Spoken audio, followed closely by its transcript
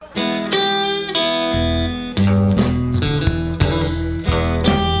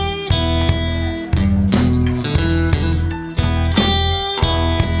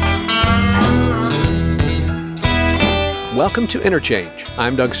welcome to Interchange.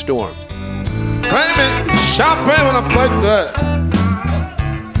 I'm Doug Storm. Bring me champagne when I'm placed good.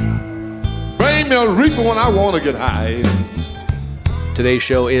 Bring me a reefer when I want to get high. Today's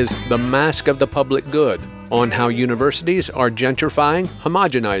show is The Mask of the Public Good, on how universities are gentrifying,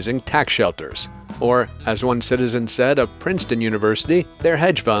 homogenizing tax shelters. Or, as one citizen said of Princeton University, they're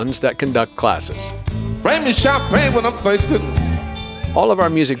hedge funds that conduct classes. Bring me champagne when I'm thirsty. All of our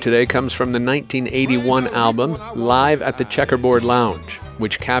music today comes from the 1981 album Live at the Checkerboard Lounge,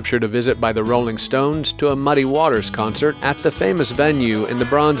 which captured a visit by the Rolling Stones to a Muddy Waters concert at the famous venue in the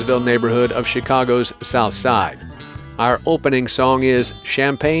Bronzeville neighborhood of Chicago's South Side. Our opening song is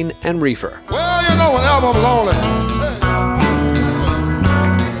Champagne and Reefer. Well, you know, whenever I'm lonely,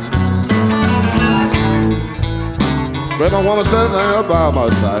 bring my woman sitting there by my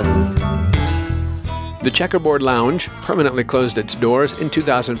side. The Checkerboard Lounge permanently closed its doors in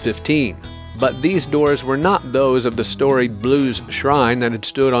 2015. But these doors were not those of the storied Blues Shrine that had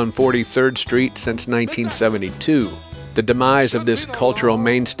stood on 43rd Street since 1972. The demise of this cultural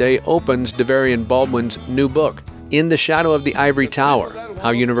mainstay opens DeVarian Baldwin's new book, In the Shadow of the Ivory Tower,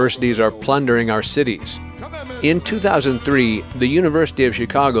 How Universities Are Plundering Our Cities. In 2003, the University of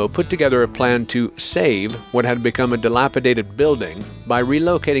Chicago put together a plan to save what had become a dilapidated building by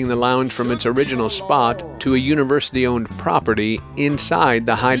relocating the lounge from its original spot to a university-owned property inside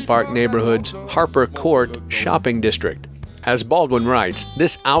the Hyde Park neighborhood's Harper Court shopping district. As Baldwin writes,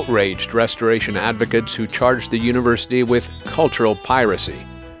 this outraged restoration advocates who charged the university with cultural piracy.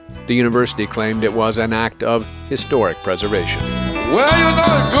 The university claimed it was an act of historic preservation. Well, you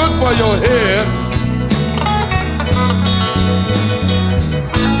know it's good for your head.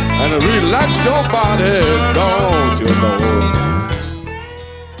 And to relax your body, don't you know?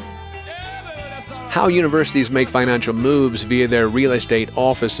 How universities make financial moves via their real estate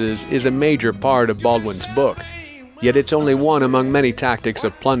offices is a major part of Baldwin's book. Yet it's only one among many tactics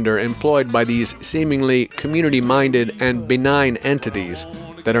of plunder employed by these seemingly community-minded and benign entities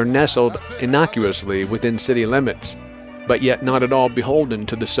that are nestled innocuously within city limits, but yet not at all beholden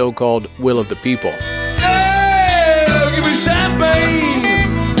to the so-called will of the people. Hey, give me champagne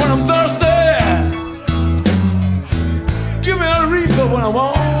when I'm thirsty. Give me a reefer when I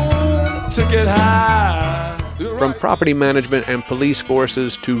want to get high. From property management and police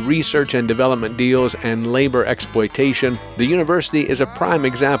forces to research and development deals and labor exploitation, the university is a prime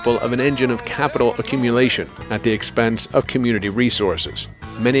example of an engine of capital accumulation at the expense of community resources.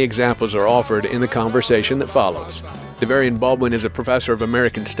 Many examples are offered in the conversation that follows. DeVarian Baldwin is a professor of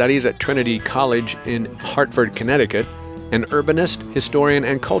American Studies at Trinity College in Hartford, Connecticut, an urbanist, historian,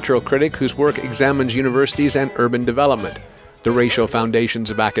 and cultural critic whose work examines universities and urban development, the racial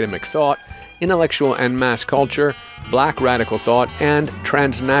foundations of academic thought, intellectual and mass culture, black radical thought, and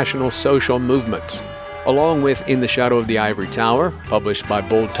transnational social movements. Along with In the Shadow of the Ivory Tower, published by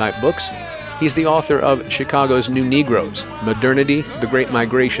Bold Type Books, he's the author of Chicago's New Negroes, Modernity, The Great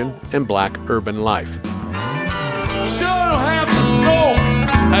Migration, and Black Urban Life. Sure don't have to smoke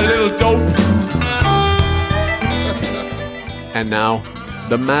a little dope. And now,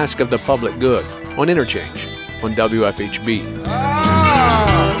 The Mask of the Public Good on Interchange on WFHB.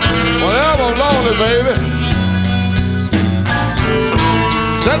 Whenever I'm lonely, baby,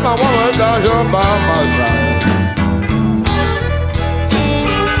 set my woman down here by my side.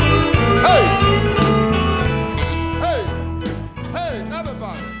 Hey,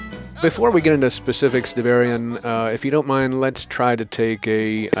 everybody. Before we get into specifics, DeVarian, if you don't mind, let's try to take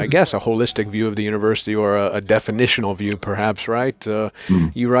a holistic view of the university, or a definitional view, perhaps, right?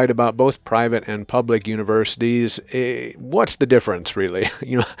 You write about both private and public universities. What's the difference, really?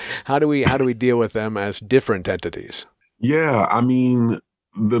 How do we deal with them as different entities? Yeah, I mean,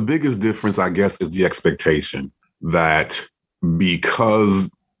 the biggest difference, I guess, is the expectation that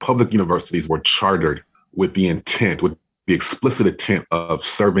because public universities were chartered with the explicit intent of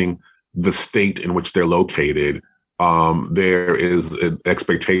serving the state in which they're located, there is an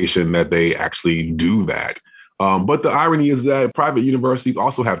expectation that they actually do that. But the irony is that private universities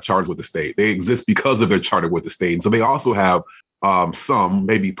also have charters with the state. They exist because of their charter with the state. And so they also have some,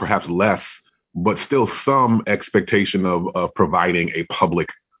 maybe perhaps less, but still some expectation of providing a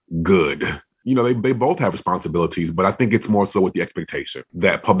public good. They both have responsibilities, but I think it's more so with the expectation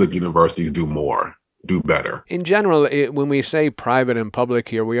that public universities do better. In general, when we say private and public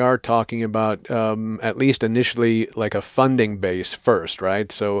here, we are talking about, at least initially, like a funding base first,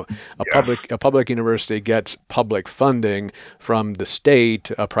 right? So a public university gets public funding from the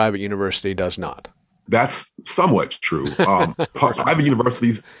state, a private university does not. That's somewhat true. Private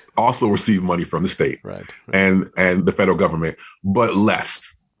universities also receive money from the state, right. and the federal government, but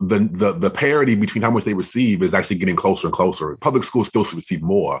less. the parity between how much they receive is actually getting closer and closer. Public schools still receive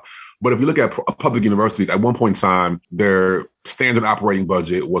more. But if you look at public universities, at one point in time, their standard operating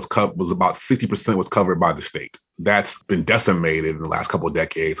budget was about 60% was covered by the state. That's been decimated in the last couple of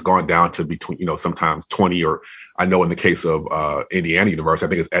decades, gone down to between, sometimes 20, or I know in the case of Indiana University, I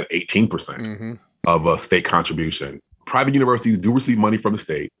think it's at 18% of a state contribution. Private universities do receive money from the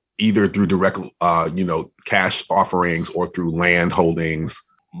state, either through direct, cash offerings or through land holdings,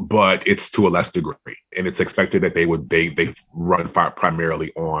 but it's to a less degree. And it's expected that they run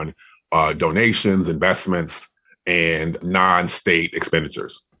primarily on donations, investments, and non-state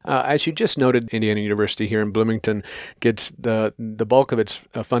expenditures. As you just noted, Indiana University here in Bloomington gets the bulk of its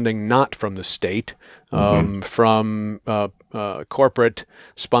funding not from the state, from corporate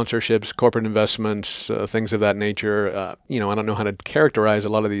sponsorships, corporate investments, things of that nature. I don't know how to characterize a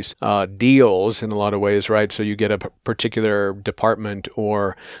lot of these deals in a lot of ways, right? So you get a particular department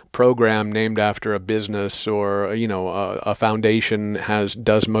or program named after a business, or a foundation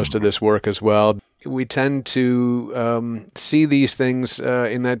does most of this work as well. We tend to see these things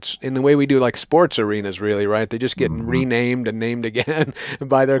in the way we do like sports arenas, really, right? They just get renamed and named again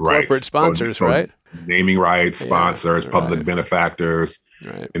by their corporate sponsors, right? Naming rights, sponsors, public benefactors,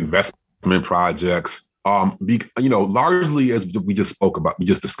 investment projects. Largely, as we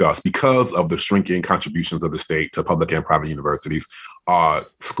just discussed, because of the shrinking contributions of the state to public and private universities,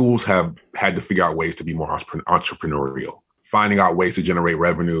 schools have had to figure out ways to be more entrepreneurial, finding out ways to generate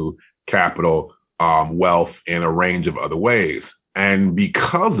revenue, capital, wealth in a range of other ways. And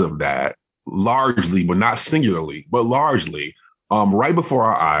because of that, largely, but not singularly, but largely, right before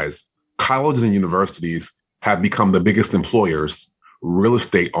our eyes, colleges and universities have become the biggest employers, real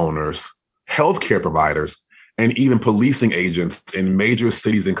estate owners, healthcare providers, and even policing agents in major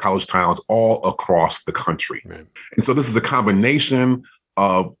cities and college towns all across the country. Right. And so this is a combination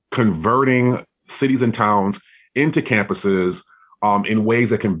of converting cities and towns into campuses in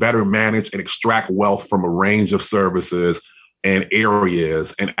ways that can better manage and extract wealth from a range of services and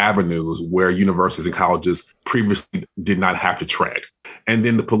areas and avenues where universities and colleges previously did not have to tread. And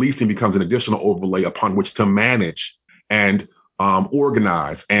then the policing becomes an additional overlay upon which to manage and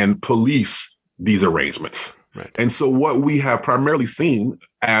organize and police these arrangements. Right. And so what we have primarily seen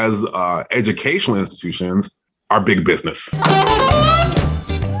as educational institutions are big business.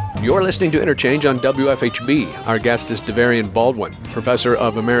 You're listening to Interchange on WFHB. Our guest is Davarian Baldwin, professor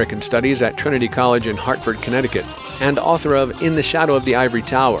of American Studies at Trinity College in Hartford, Connecticut, and author of In the Shadow of the Ivory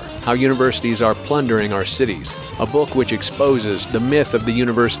Tower, How Universities Are Plundering Our Cities, a book which exposes the myth of the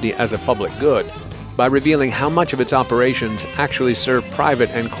university as a public good by revealing how much of its operations actually serve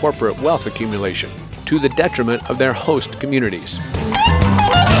private and corporate wealth accumulation to the detriment of their host communities.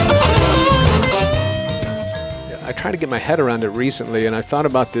 I tried to get my head around it recently, and I thought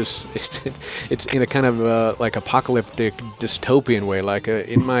about this. It's in a kind of like apocalyptic dystopian way. Like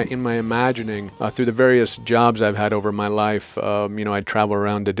in my imagining, through the various jobs I've had over my life, I travel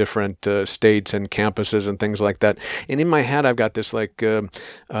around to different states and campuses and things like that. And in my head, I've got this dystopian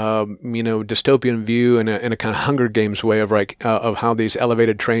view in a kind of Hunger Games way of how these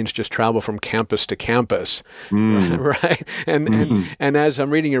elevated trains just travel from campus to campus, right? And as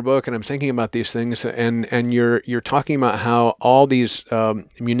I'm reading your book and I'm thinking about these things, and you're talking about how all these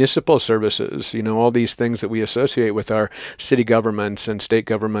municipal services, all these things that we associate with our city governments and state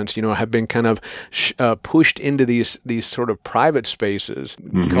governments, have been kind of pushed into these sort of private spaces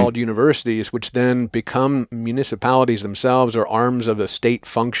called universities, which then become municipalities themselves or arms of the state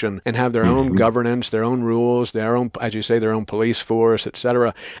function and have their own governance, their own rules, their own, as you say, their own police force,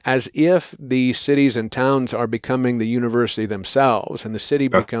 etc., as if the cities and towns are becoming the university themselves, and the city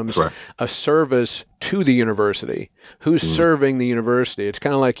becomes a service to the university. Who's serving the university? It's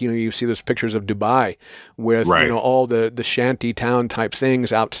kind of like, you see those pictures of Dubai with, all the shanty town type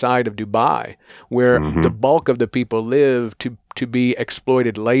things outside of Dubai, where the bulk of the people live to be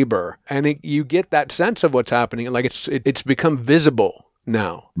exploited labor. And you get that sense of what's happening. Like it's become visible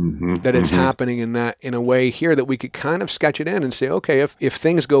now that it's happening in a way here that we could kind of sketch it in and say, okay, if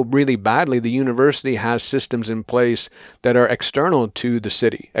things go really badly, the university has systems in place that are external to the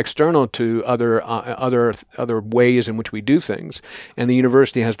city, external to other ways in which we do things, and the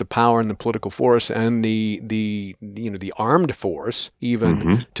university has the power and the political force and the armed force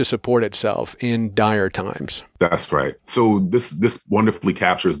even to support itself in dire times. That's right. So this wonderfully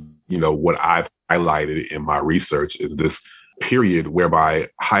captures what I've highlighted in my research is this period whereby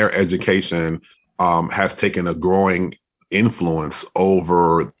higher education has taken a growing influence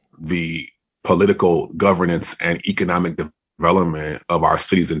over the political governance and economic development of our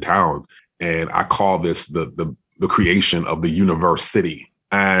cities and towns. And I call this the creation of the university.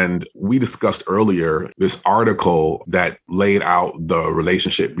 And we discussed earlier this article that laid out the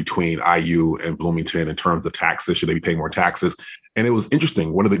relationship between IU and Bloomington in terms of taxes. Should they be paying more taxes? And it was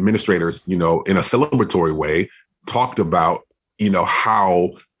interesting. One of the administrators, in a celebratory way, talked about,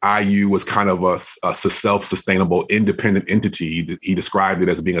 how IU was kind of a self-sustainable, independent entity. He described it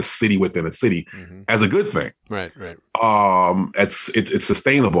as being a city within a city as a good thing. Right. It's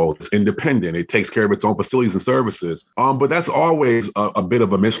sustainable. It's independent. It takes care of its own facilities and services. But that's always a bit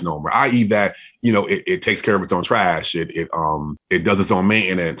of a misnomer, i.e. that, it takes care of its own trash. It does its own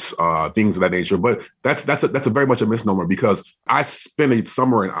maintenance, things of that nature. But that's a very much a misnomer, because I spent a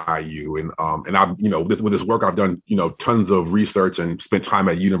summer in IU and I, with this work I've done, tons of research and spent time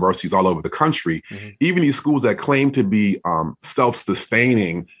at universities all over the country. Even these schools that claim to be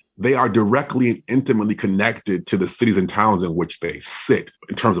self-sustaining, they are directly and intimately connected to the cities and towns in which they sit,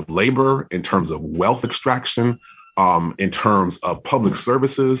 in terms of labor, in terms of wealth extraction, in terms of public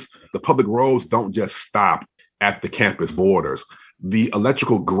services. The public roads don't just stop at the campus borders. The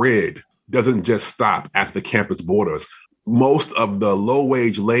electrical grid doesn't just stop at the campus borders. Most of the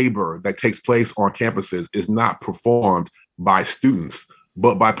low-wage labor that takes place on campuses is not performed by students,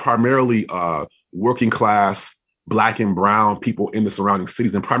 but by primarily working class, Black and brown people in the surrounding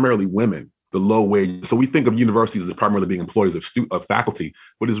cities, and primarily women, the low wage. So we think of universities as primarily being employers of faculty,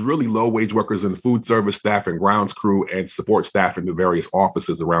 but it's really low wage workers in food service staff and grounds crew and support staff in the various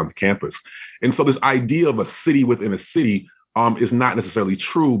offices around the campus. And so this idea of a city within a city is not necessarily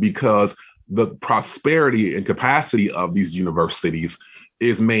true, because the prosperity and capacity of these universities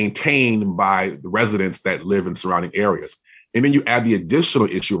is maintained by the residents that live in surrounding areas. And then you add the additional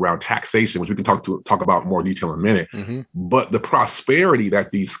issue around taxation, which we can talk about in more detail in a minute. But the prosperity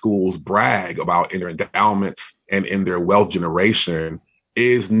that these schools brag about in their endowments and in their wealth generation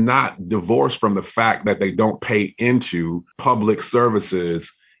is not divorced from the fact that they don't pay into public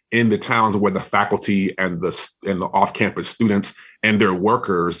services in the towns where the faculty and the off-campus students and their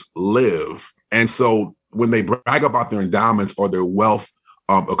workers live. And so when they brag about their endowments or their wealth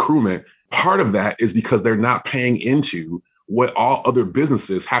accruement, part of that is because they're not paying into what all other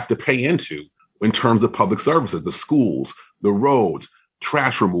businesses have to pay into in terms of public services, the schools, the roads,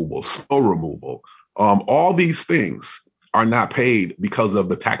 trash removal, snow removal. All these things are not paid because of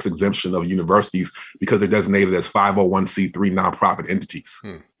the tax exemption of universities, because they're designated as 501c3 nonprofit entities.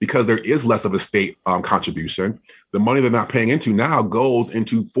 Because there is less of a state contribution, the money they're not paying into now goes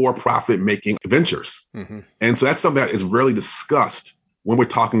into for-profit making ventures. And so that's something that is rarely discussed when we're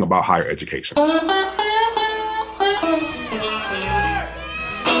talking about higher education.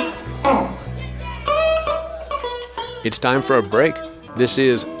 It's time for a break. This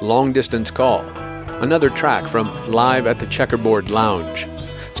is Long Distance Call, another track from Live at the Checkerboard Lounge.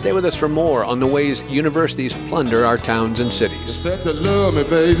 Stay with us for more on the ways universities plunder our towns and cities. Said to love me,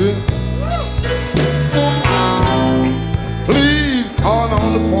 baby. Please call me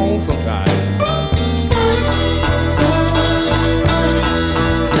on the phone sometime.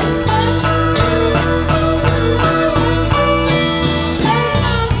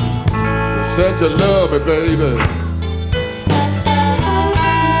 Said to love me, baby.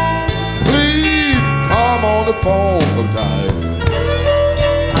 I'm on the phone sometime.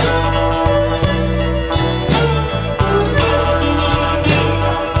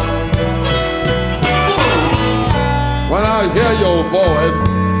 When I hear your voice,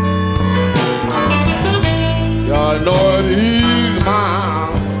 you know it eases my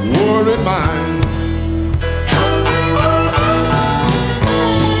worried mind.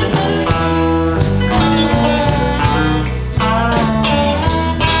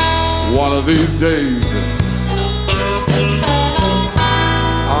 One of these days,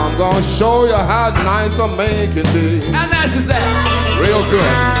 I'm gonna show you how nice a man can be. How nice is that? Real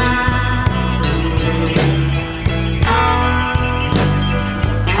good.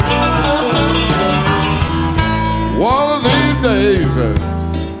 One of these days,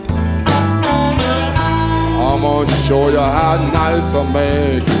 I'm gonna show you how nice a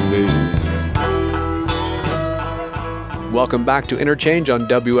man can be. Welcome back to Interchange on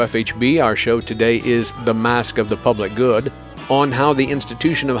WFHB. Our show today is The Mask of the Public Good, on how the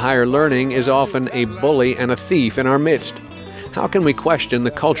institution of higher learning is often a bully and a thief in our midst. How can we question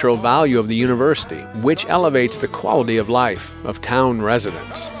the cultural value of the university, which elevates the quality of life of town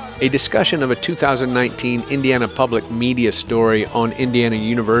residents? A discussion of a 2019 Indiana Public Media story on Indiana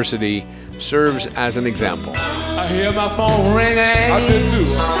University serves as an example. I hear my phone ringing. I did too.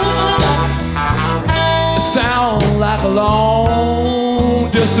 Sound like a long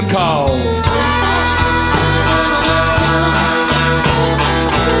distance call.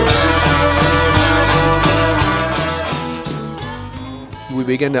 we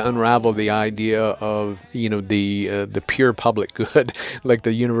begin to unravel the idea of, the pure public good, like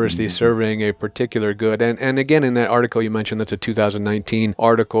the university serving a particular good. And again, in that article you mentioned, that's a 2019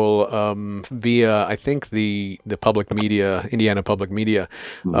 article via, I think, the public media, Indiana Public Media,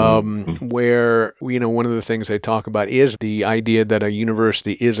 where, one of the things they talk about is the idea that a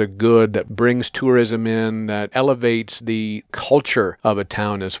university is a good that brings tourism in, that elevates the culture of a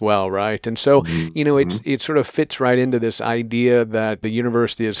town as well, right? And so, it sort of fits right into this idea that the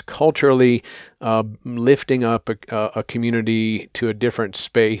university is culturally lifting up a community to a different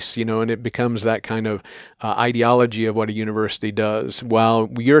space, and it becomes that kind of ideology of what a university does. While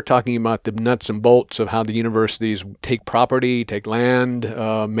you're talking about the nuts and bolts of how the universities take property, take land,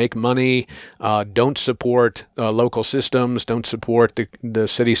 make money, don't support local systems, don't support the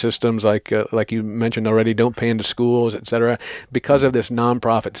city systems like you mentioned already, don't pay into schools, et cetera, because of this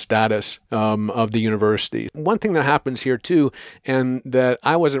nonprofit status of the university. One thing that happens here too, and that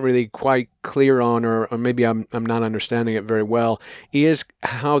I wasn't really quite clear on, or maybe I'm not understanding it very well, is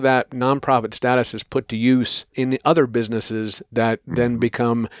how that nonprofit status is put to use in the other businesses that then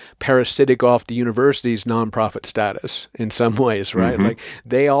become parasitic off the university's nonprofit status in some ways, right? Like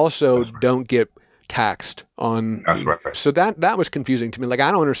they also don't get taxed on. That's right. So that was confusing to me. Like,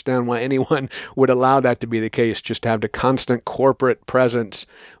 I don't understand why anyone would allow that to be the case, just to have the constant corporate presence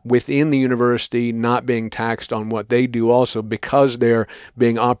within the university not being taxed on what they do also because they're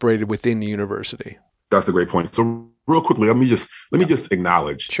being operated within the university. That's a great point. So real quickly, let me just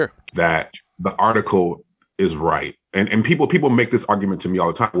acknowledge that the article is right. And people make this argument to me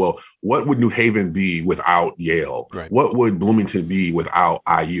all the time. Well, what would New Haven be without Yale? Right. What would Bloomington be without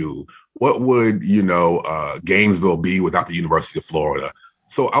IU? What would, Gainesville be without the University of Florida?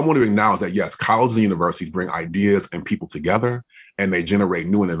 So I want to acknowledge that, yes, colleges and universities bring ideas and people together, and they generate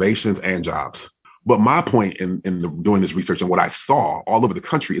new innovations and jobs. But my point in doing this research and what I saw all over the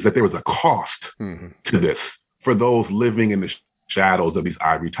country is that there was a cost to this for those living in the shadows of these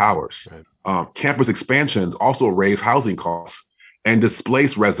ivory towers. Right. Campus expansions also raise housing costs and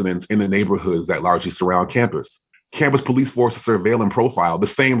displace residents in the neighborhoods that largely surround campus. Campus police forces surveil and profile the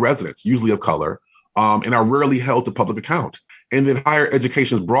same residents, usually of color, and are rarely held to public account. And then higher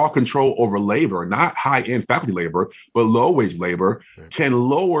education's broad control over labor, not high-end faculty labor, but low-wage labor, can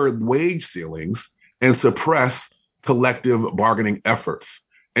lower wage ceilings and suppress collective bargaining efforts.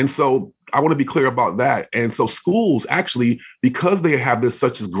 And so I want to be clear about that. And so schools actually, because they have this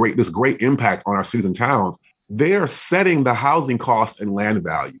great impact on our cities and towns, they are setting the housing costs and land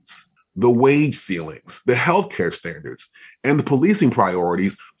values, the wage ceilings, the healthcare standards, and the policing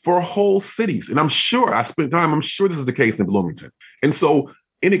priorities for whole cities. And I'm sure this is the case in Bloomington. And so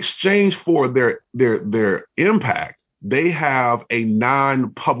in exchange for their impact, they have a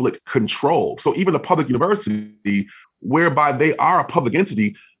non-public control. So even a public university, whereby they are a public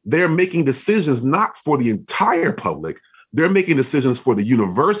entity, they're making decisions not for the entire public. They're making decisions for the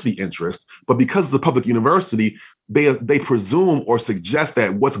university interest, but because it's a public university, they presume or suggest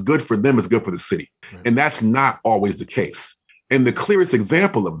that what's good for them is good for the city. Right. And that's not always the case. And the clearest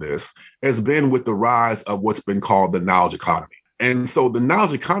example of this has been with the rise of what's been called the knowledge economy. And so the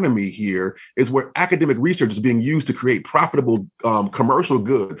knowledge economy here is where academic research is being used to create profitable commercial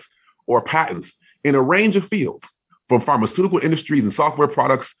goods or patents in a range of fields, from pharmaceutical industries and software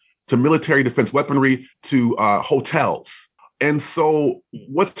products to military defense weaponry to hotels. And so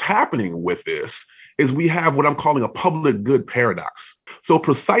what's happening with this is we have what I'm calling a public good paradox. So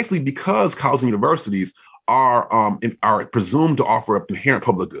precisely because colleges and universities are presumed to offer an inherent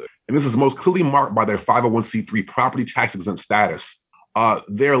public good, and this is most clearly marked by their 501c3 property tax exempt status,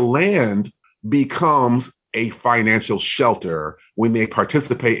 their land becomes a financial shelter when they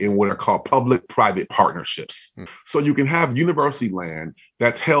participate in what are called public-private partnerships. So you can have university land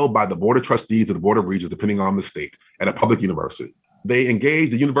that's held by the Board of Trustees or the Board of Regents, depending on the state, at a public university. The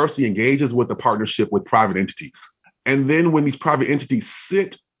university engages with a partnership with private entities. And then when these private entities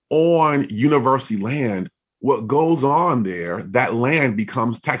sit on university land, what goes on there, that land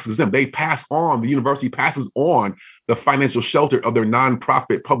becomes tax exempt. The university passes on the financial shelter of their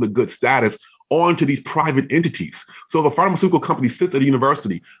nonprofit public good status onto these private entities. So the pharmaceutical company sits at a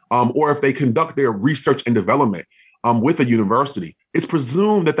university, or if they conduct their research and development with a university, it's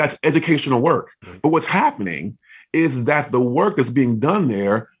presumed that that's educational work. But what's happening is that the work that's being done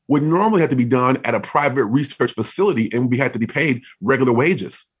there would normally have to be done at a private research facility, and we had to be paid regular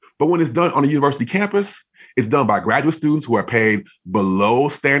wages. But when it's done on a university campus, it's done by graduate students who are paid below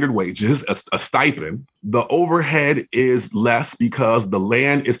standard wages, a stipend. The overhead is less because the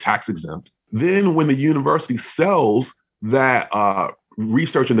land is tax exempt. Then when the university sells that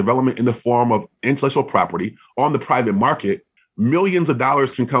research and development in the form of intellectual property on the private market, millions of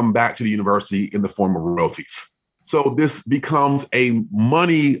dollars can come back to the university in the form of royalties. So this becomes a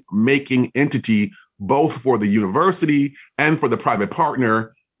money-making entity, both for the university and for the private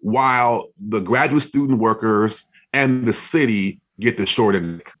partner, while the graduate student workers and the city get the short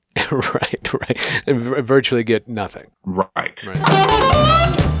end. Right. And virtually get nothing. Right.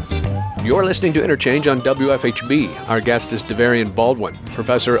 You're listening to Interchange on WFHB. Our guest is DeVarian Baldwin,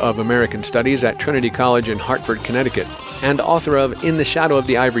 professor of American Studies at Trinity College in Hartford, Connecticut, and author of In the Shadow of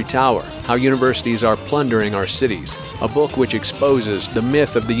the Ivory Tower, How Universities Are Plundering Our Cities, a book which exposes the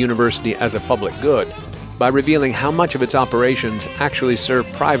myth of the university as a public good by revealing how much of its operations actually serve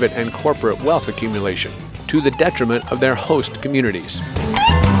private and corporate wealth accumulation to the detriment of their host communities.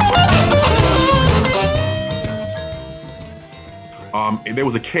 And there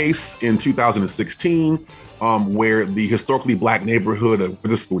was a case in 2016 where the historically Black neighborhood of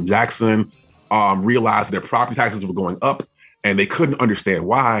Witherspoon Jackson realized their property taxes were going up and they couldn't understand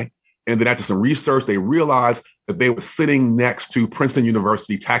why. And then after some research, they realized that they were sitting next to Princeton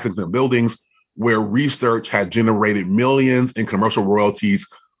University tax-exempt buildings where research had generated millions in commercial royalties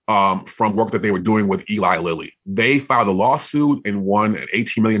from work that they were doing with Eli Lilly. They filed a lawsuit and won an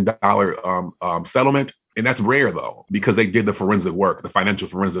 $18 million settlement. And that's rare, though, because they did the forensic work, the financial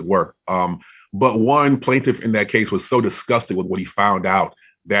forensic work. But one plaintiff in that case was so disgusted with what he found out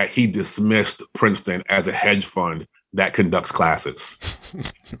that he dismissed Princeton as a hedge fund that conducts classes.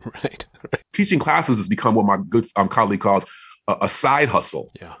 Right. Teaching classes has become what my good colleague calls a side hustle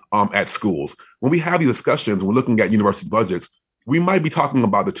at schools. When we have these discussions, we're looking at university budgets, we might be talking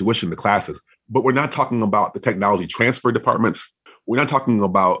about the tuition, the classes, but we're not talking about the technology transfer departments. We're not talking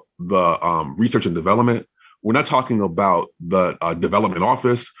about the research and development. We're not talking about the development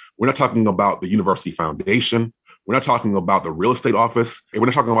office. We're not talking about the university foundation. We're not talking about the real estate office. And we're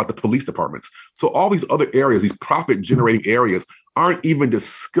not talking about the police departments. So all these other areas, these profit-generating areas, aren't even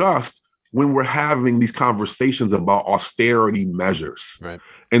discussed when we're having these conversations about austerity measures. Right.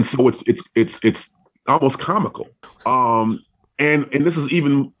 And so it's almost comical. And this is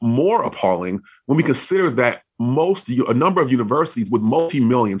even more appalling when we consider that a number of universities with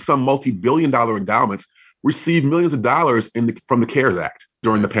multi-million, some multi-billion-dollar endowments received millions of dollars from the CARES Act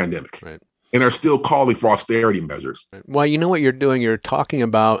during the pandemic. Right. And are still calling for austerity measures. Well, you know what you're doing? You're talking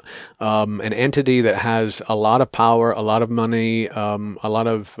about an entity that has a lot of power, a lot of money, a lot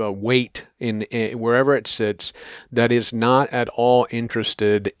of weight in wherever it sits, that is not at all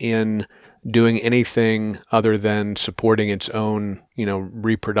interested in doing anything other than supporting its own,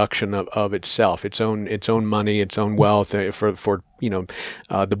 reproduction of itself, its own money, its own wealth for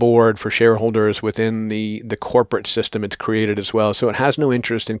the board, for shareholders within the corporate system it's created as well. So it has no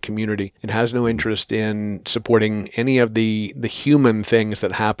interest in community. It has no interest in supporting any of the human things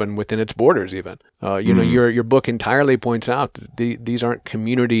that happen within its borders. Even your book entirely points out that these aren't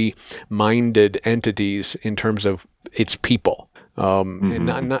community-minded entities in terms of its people. And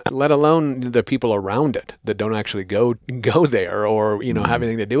not let alone the people around it that don't actually go there or have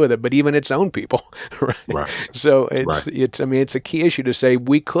anything to do with it, but even its own people, right? So it's a key issue to say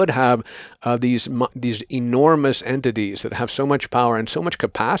we could have these enormous entities that have so much power and so much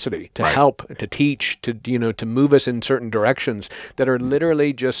capacity to help, to teach, to move us in certain directions that are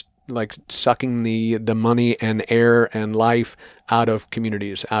literally just like sucking the money and air and life out of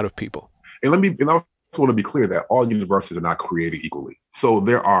communities, out of people. And I also want to be clear that all universities are not created equally. So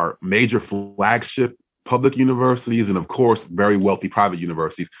there are major flagship public universities and, of course, very wealthy private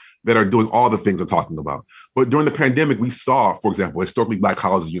universities that are doing all the things we're talking about. But during the pandemic, we saw, for example, historically Black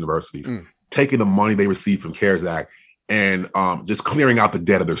colleges and universities taking the money they received from CARES Act and just clearing out the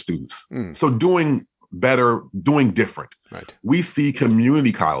debt of their students. So doing better, doing different. Right. We see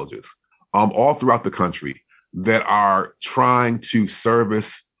community colleges all throughout the country that are trying to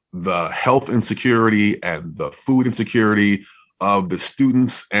service the health insecurity and the food insecurity of the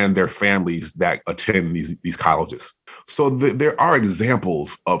students and their families that attend these colleges. So there are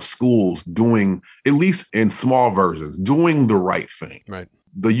examples of schools doing, at least in small versions, doing the right thing. Right.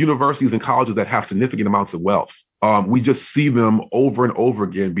 The universities and colleges that have significant amounts of wealth, we just see them over and over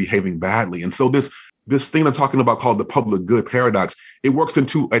again behaving badly. And so this thing I'm talking about called the public good paradox, it works at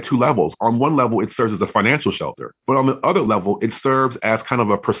two levels. On one level, it serves as a financial shelter, but on the other level, it serves as kind of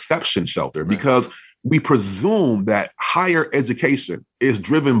a perception shelter because we presume that higher education is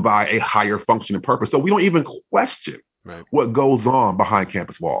driven by a higher function and purpose. So we don't even question what goes on behind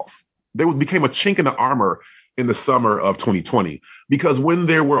campus walls. There became a chink in the armor in the summer of 2020, because when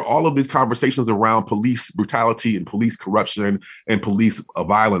there were all of these conversations around police brutality and police corruption and police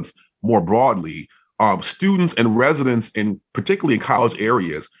violence more broadly, students and residents, particularly in college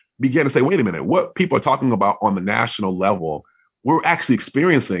areas, began to say, wait a minute, what people are talking about on the national level we're actually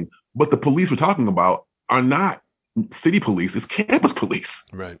experiencing. But the police we're talking about are not city police, it's campus police.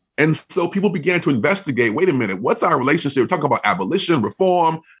 Right. And so people began to investigate, wait a minute, what's our relationship? We're talking about abolition,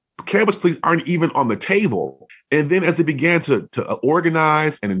 reform. Campus police aren't even on the table. And then as they began to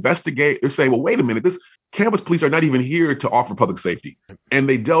organize and investigate, they're saying, well, wait a minute, this campus police are not even here to offer public safety. And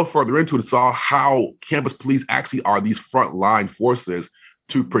they delved further into it and saw how campus police actually are these frontline forces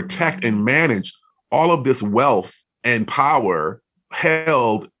to protect and manage all of this wealth and power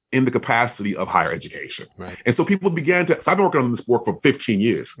held in the capacity of higher education. Right. And so people began to, so I've been working on this work for 15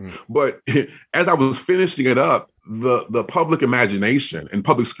 years, but as I was finishing it up, the public imagination and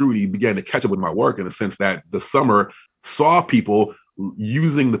public scrutiny began to catch up with my work in the sense that the summer saw people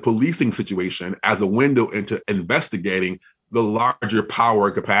using the policing situation as a window into investigating the larger power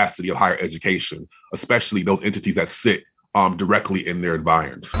and capacity of higher education, especially those entities that sit directly in their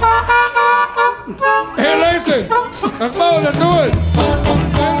environs. Hey, Lacey, that's all to do it.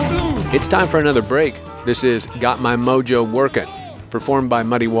 It's time for another break. This is Got My Mojo Workin', performed by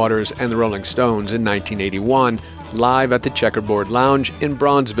Muddy Waters and the Rolling Stones in 1981, live at the Checkerboard Lounge in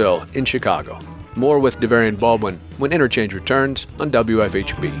Bronzeville in Chicago. More with DeVarian Baldwin when Interchange returns on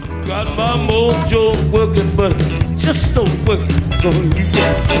WFHB. Got my mojo working, but just don't work on you.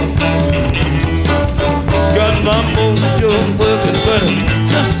 Got my mojo working, but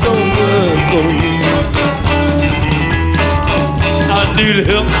just don't work on you. I need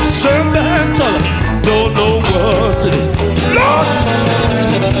help, sir, man, don't know what to do. Lord,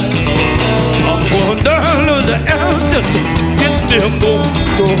 I'm going down to the alley just to get me a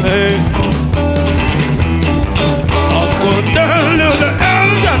mojo hand. I'm going down to the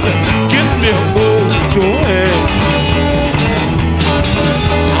alley just to get me a mojo hand.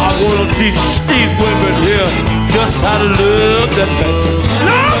 I want to teach these women here just how to love that man.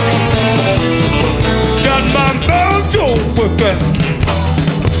 Lord, got my mojo working.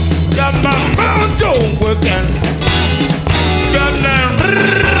 Got my mojo working. Got that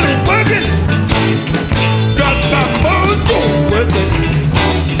working. Got my mojo working.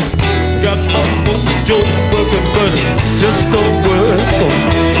 Got my mojo working, but it just don't work.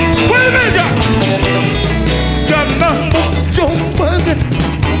 Wait a minute, got my mojo working.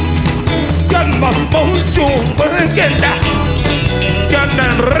 Got my mojo working. Got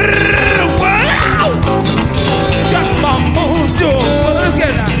that wow. Got my mojo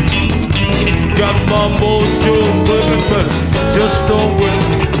working. Got my mojo working, but it just don't work.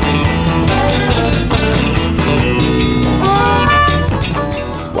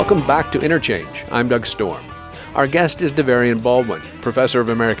 Welcome back to Interchange. I'm Doug Storm. Our guest is DeVarian Baldwin, professor of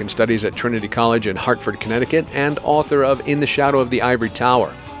American Studies at Trinity College in Hartford, Connecticut, and author of In the Shadow of the Ivory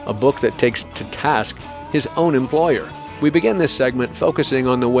Tower, a book that takes to task his own employer. We begin this segment focusing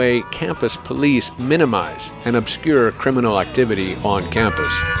on the way campus police minimize and obscure criminal activity on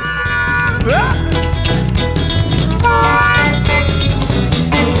campus.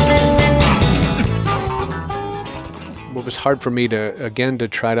 It was hard for me to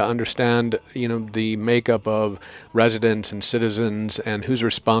try to understand, the makeup of residents and citizens and who's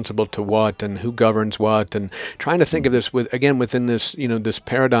responsible to what and who governs what, and trying to think of this within this, this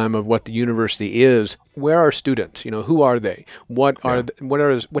paradigm of what the university is. Where are students? Who are they?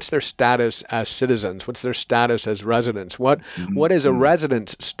 What's their status as citizens? What's their status as residents? What is a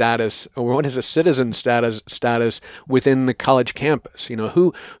resident's status, or what is a citizen status within the college campus?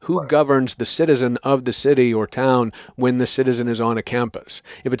 Who governs the citizen of the city or town when the citizen is on a campus?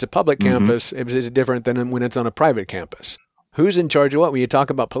 If it's a public campus, it's different than when it's on a private campus. Who's in charge of what? When you talk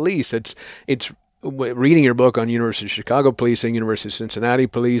about police, it's reading your book on University of Chicago policing, University of Cincinnati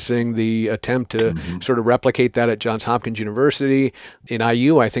policing, the attempt to sort of replicate that at Johns Hopkins University. In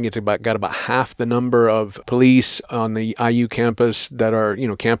IU, I think it's got about half the number of police on the IU campus that are,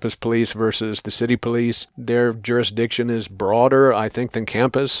 campus police versus the city police. Their jurisdiction is broader, I think, than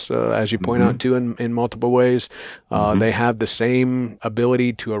campus, as you point out too, in multiple ways. They have the same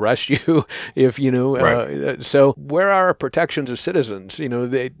ability to arrest you if, Right. So where are our protections as citizens?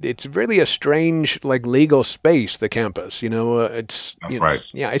 It's really a strange legal space, the campus. It's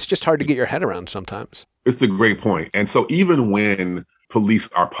right. Yeah, it's just hard to get your head around sometimes. It's a great point. And so even when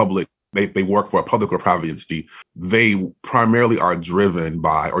police are public, they work for a public or private entity, they primarily are driven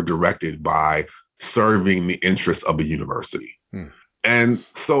by or directed by serving the interests of the university. And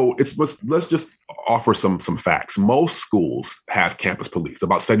so let's just offer some facts. Most schools have campus police,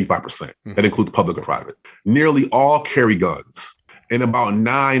 about 75%. That includes public or private. Nearly all carry guns. And about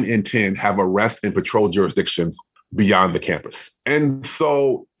 9 in 10 have arrest and patrol jurisdictions beyond the campus. And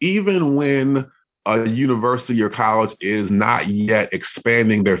so even when a university or college is not yet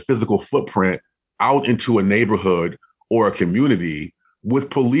expanding their physical footprint out into a neighborhood or a community,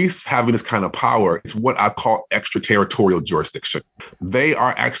 with police having this kind of power, it's what I call extraterritorial jurisdiction. They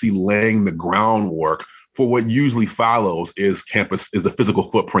are actually laying the groundwork for what usually follows is a physical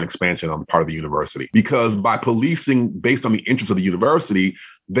footprint expansion on the part of the university. Because by policing based on the interests of the university,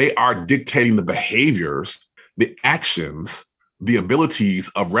 they are dictating the behaviors, the actions, the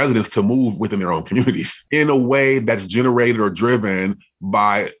abilities of residents to move within their own communities in a way that's generated or driven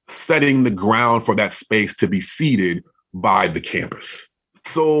by setting the ground for that space to be seeded by the campus.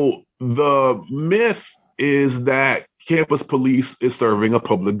 So the myth is that campus police is serving a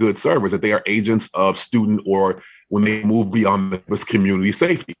public good service, that they are agents of student or when they move beyond the campus, community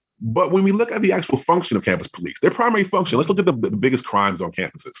safety. But when we look at the actual function of campus police, their primary function, let's look at the biggest crimes on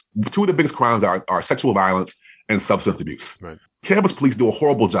campuses. Two of the biggest crimes are sexual violence and substance abuse. Right. Campus police do a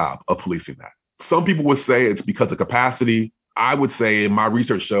horrible job of policing that. Some people would say it's because of capacity. I would say, my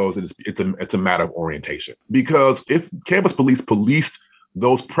research shows it's a matter of orientation. Because if campus police policed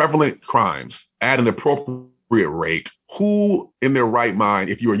those prevalent crimes at an appropriate rate, who in their right mind,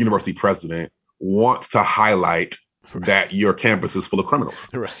 if you're a university president, wants to highlight that your campus is full of criminals?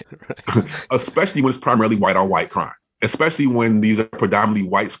 Right. Especially when it's primarily white on white crime. Especially when these are predominantly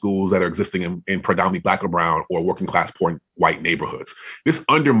white schools that are existing in predominantly Black or brown or working class poor white neighborhoods. This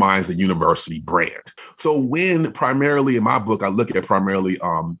undermines the university brand. So when primarily in my book, I look at primarily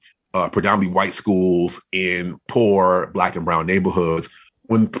predominantly white schools in poor Black and brown neighborhoods,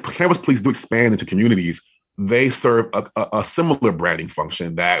 when campus police do expand into communities, they serve a similar branding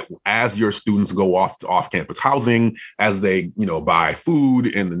function that as your students go off to off-campus housing, as they buy food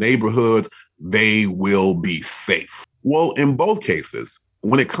in the neighborhoods, they will be safe. Well, in both cases,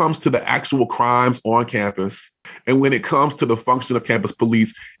 when it comes to the actual crimes on campus and when it comes to the function of campus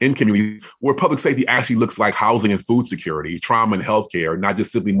police in communities where public safety actually looks like housing and food security, trauma and healthcare, not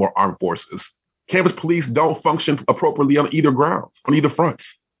just simply more armed forces, campus police don't function appropriately on either grounds, on either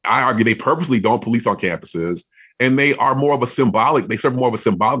fronts. I argue they purposely don't police on campuses, and they serve more of a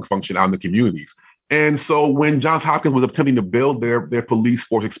symbolic function out in the communities. And so when Johns Hopkins was attempting to build their police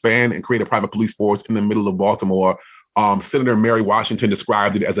force, expand and create a private police force in the middle of Baltimore, Senator Mary Washington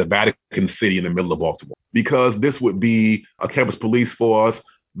described it as a Vatican City in the middle of Baltimore, because this would be a campus police force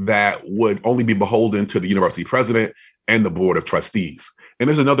that would only be beholden to the university president and the board of trustees. And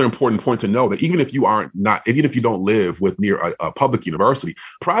there's another important point to know that even if you don't live near a public university,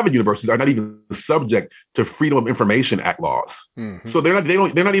 private universities are not even subject to Freedom of Information Act laws. Mm-hmm. So they're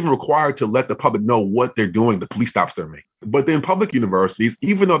not even required to let the public know what they're doing, the police stops they're making. But then public universities,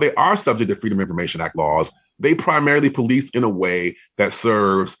 even though they are subject to Freedom of Information Act laws, they primarily police in a way that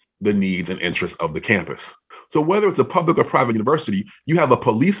serves the needs and interests of the campus. So whether it's a public or private university, you have a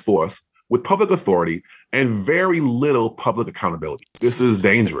police force with public authority and very little public accountability. This is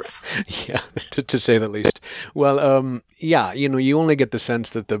dangerous. Yeah, to say the least. Well, you only get the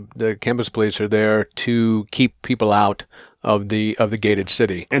sense that the campus police are there to keep people out of the gated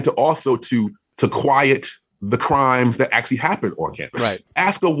city. And to also to quiet the crimes that actually happen on campus. Right.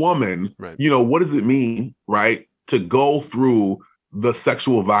 Ask a woman, right, what does it mean, right, to go through the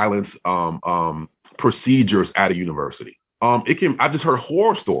sexual violence procedures at a university? I've just heard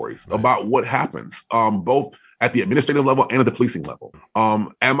horror stories about what happens, both at the administrative level and at the policing level.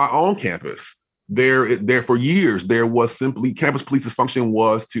 At my own campus, there for years, there was simply campus police's function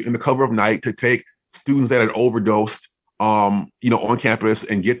was to, in the cover of night, to take students that had overdosed, on campus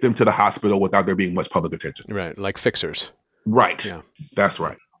and get them to the hospital without there being much public attention. Right, like fixers. Right. Yeah. That's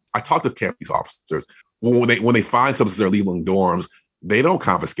right. I talked to campus officers. When they find substances they're leaving in dorms, they don't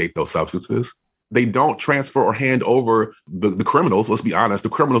confiscate those substances. They don't transfer or hand over the criminals. Let's be honest, the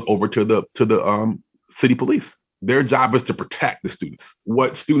criminals over to the city police. Their job is to protect the students.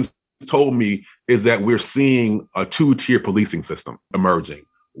 What students told me is that we're seeing a 2-tier policing system emerging,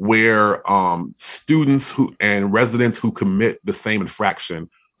 where students and residents who commit the same infraction,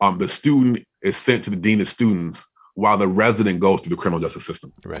 the student is sent to the dean of students while the resident goes through the criminal justice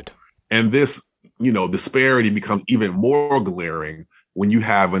system. Right. And this, disparity becomes even more glaring when you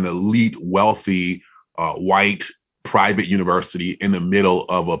have an elite, wealthy, white private university in the middle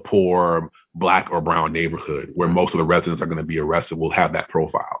of a poor Black or brown neighborhood where most of the residents are going to be arrested will have that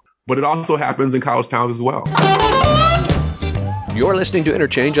profile. But it also happens in college towns as well. You're listening to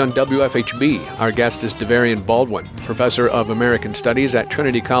Interchange on WFHB. Our guest is Davarian Baldwin, professor of American Studies at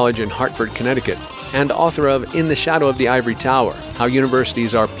Trinity College in Hartford, Connecticut, and author of In the Shadow of the Ivory Tower, How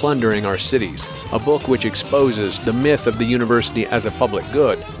Universities Are Plundering Our Cities, a book which exposes the myth of the university as a public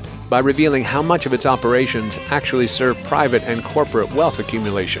good by revealing how much of its operations actually serve private and corporate wealth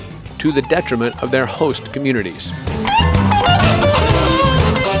accumulation to the detriment of their host communities.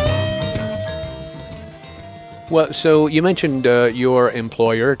 Well, so you mentioned your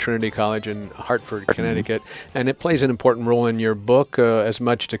employer, Trinity College in Hartford, Connecticut, and it plays an important role in your book as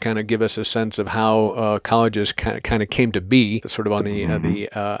much to kind of give us a sense of how colleges kind of came to be, sort of on the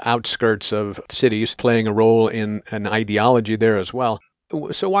outskirts of cities, playing a role in an ideology there as well.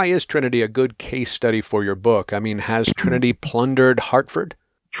 So why is Trinity a good case study for your book? I mean, has Trinity plundered Hartford?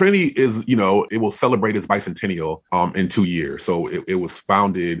 Trinity is, it will celebrate its bicentennial in 2 years. So it was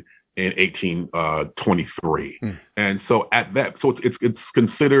founded in 1823. And so it's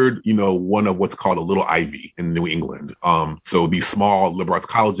considered, one of what's called a little Ivy in New England. So these small liberal arts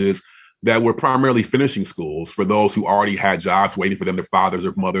colleges that were primarily finishing schools for those who already had jobs waiting for them. Their fathers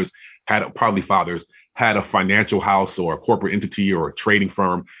or mothers probably fathers had a financial house or a corporate entity or a trading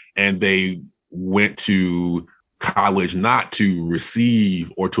firm, and they went to college not to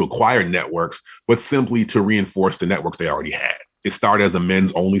receive or to acquire networks, but simply to reinforce the networks they already had. It started as a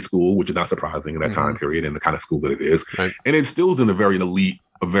men's only school, which is not surprising in that time period and the kind of school that it is. Right. And it still is in a very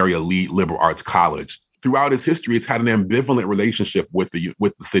elite liberal arts college. Throughout its history, it's had an ambivalent relationship with the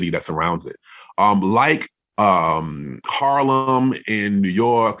city that surrounds it. Like Harlem in New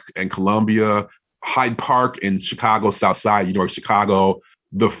York and Columbia, Hyde Park in Chicago, South Side, New York, Chicago,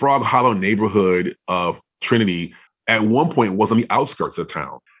 the Frog Hollow neighborhood of Trinity at one point was on the outskirts of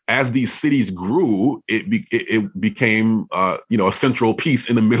town. As these cities grew, it became a central piece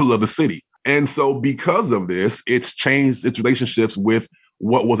in the middle of the city. And so because of this, it's changed its relationships with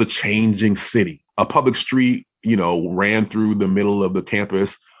what was a changing city. A public street, ran through the middle of the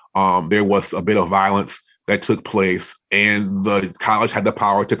campus. There was a bit of violence that took place, and the college had the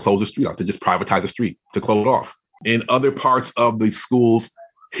power to close the street off, to just privatize the street, to close it off. In other parts of the school's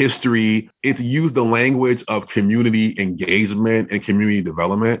history, it's used the language of community engagement and community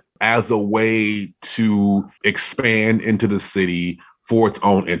development as a way to expand into the city for its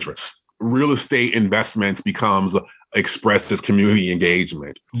own interests. Real estate investments becomes expressed as community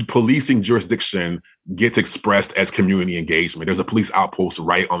engagement. Policing jurisdiction gets expressed as community engagement. There's a police outpost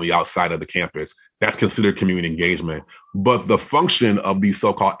right on the outside of the campus. That's considered community engagement. But the function of these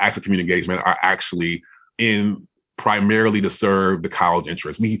so-called acts of community engagement are actually primarily to serve the college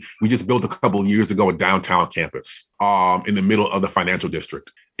interest. We just built a couple of years ago a downtown campus in the middle of the financial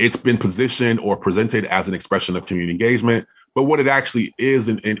district. It's been positioned or presented as an expression of community engagement, but what it actually is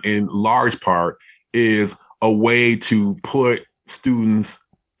in large part is a way to put students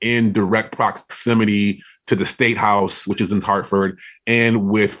in direct proximity to the State House, which is in Hartford, and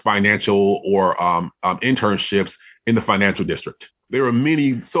with financial or internships in the financial district. There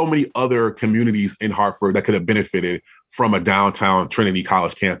are so many other communities in Hartford that could have benefited from a downtown Trinity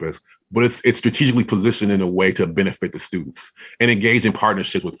College campus, but it's strategically positioned in a way to benefit the students and engage in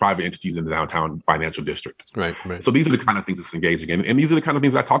partnerships with private entities in the downtown financial district. Right. So these are the kind of things it's engaging in. And these are the kind of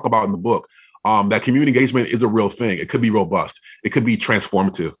things I talk about in the book. That community engagement is a real thing. It could be robust. It could be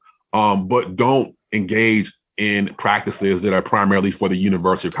transformative, but don't engage in practices that are primarily for the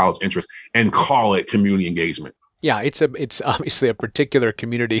university or college interest and call it community engagement. Yeah, it's obviously a particular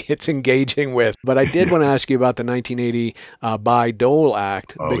community it's engaging with. But I did want to ask you about the 1980 Bayh-Dole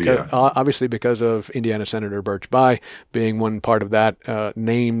Act, obviously because of Indiana Senator Birch Bayh being one part of that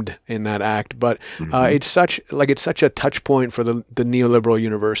named in that act. But it's such a touch point for the neoliberal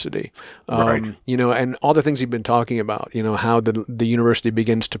university, right. And all the things you've been talking about. How the university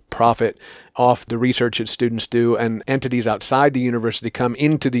begins to profit off the research its students do, and entities outside the university come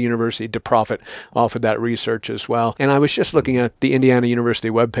into the university to profit off of that research as well. And I was just looking at the Indiana University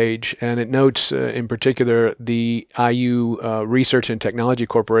webpage, and it notes in particular the IU Research and Technology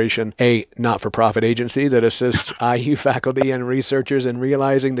Corporation, a not-for-profit agency that assists IU faculty and researchers in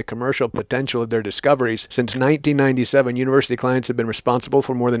realizing the commercial potential of their discoveries. Since 1997, university clients have been responsible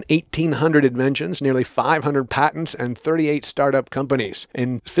for more than 1,800 inventions, nearly 500 patents, and 38 startup companies.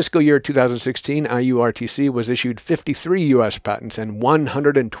 In fiscal year 2016, IURTC was issued 53 U.S. patents and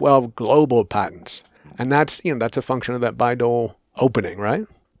 112 global patents. And that's a function of that Bayh-Dole opening, right?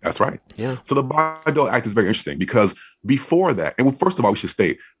 That's right. Yeah. So the Bayh-Dole Act is very interesting because before that, and first of all, we should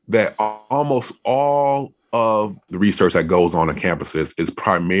state that almost all of the research that goes on campuses is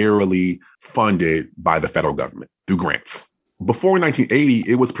primarily funded by the federal government through grants. Before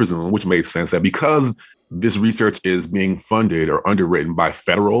 1980, it was presumed, which made sense, that because this research is being funded or underwritten by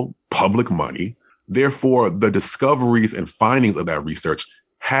federal public money, therefore the discoveries and findings of that research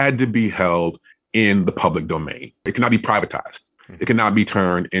had to be held in the public domain. It cannot be privatized. It cannot be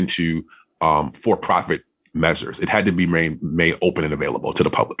turned into for-profit measures. It had to be made open and available to the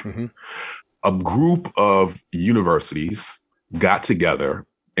public. Mm-hmm. A group of universities got together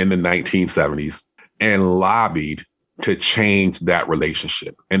in the 1970s and lobbied to change that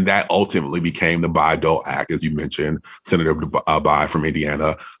relationship. And that ultimately became the Bayh-Dole Act, as you mentioned. Senator Bayh from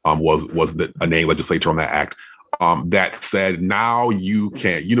Indiana was a named legislator on that act that said now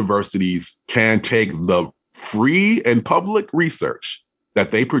universities can take the free and public research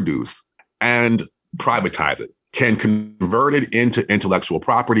that they produce and privatize it, can convert it into intellectual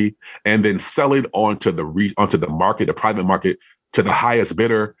property, and then sell it onto the market, the private market, to the highest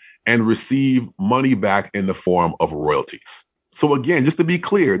bidder, and receive money back in the form of royalties. So again, just to be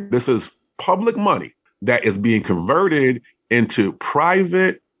clear, this is public money that is being converted into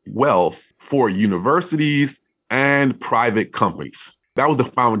private wealth for universities and private companies. That was the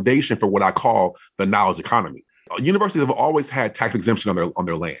foundation for what I call the knowledge economy. Universities have always had tax exemption on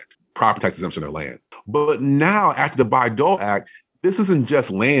their land, property tax exemption on their land. But now, after the Bayh-Dole Act, this isn't just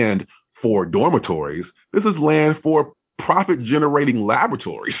land for dormitories. This is land for profit-generating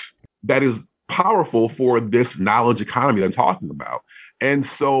laboratories that is powerful for this knowledge economy that I'm talking about. And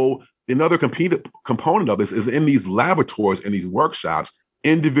so another component of this is in these laboratories and these workshops,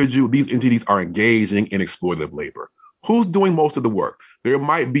 these entities are engaging in exploitative labor. Who's doing most of the work? There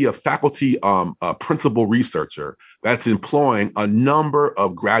might be a faculty principal researcher that's employing a number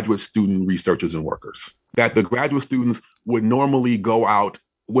of graduate student researchers and workers that the graduate students would normally go out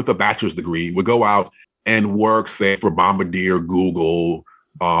with a bachelor's degree, would go out and work, say, for Bombardier, Google,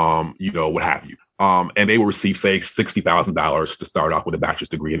 what have you. And they will receive, say, $60,000 to start off with a bachelor's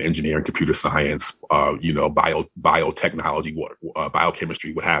degree in engineering, computer science, biotechnology,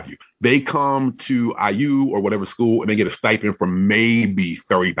 biochemistry, what have you. They come to IU or whatever school and they get a stipend for maybe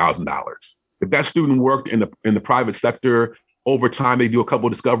 $30,000. If that student worked in the private sector, over time, they do a couple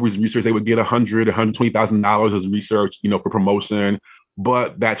of discoveries and research, they would get $120,000 as research, for promotion.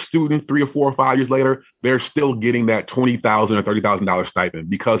 But that student, 3 or 4 or 5 years later, they're still getting that $20,000 or $30,000 stipend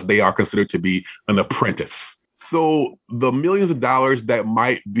because they are considered to be an apprentice. So the millions of dollars that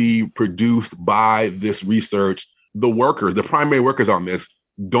might be produced by this research, the primary workers on this,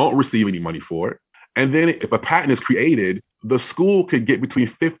 don't receive any money for it. And then if a patent is created, the school could get between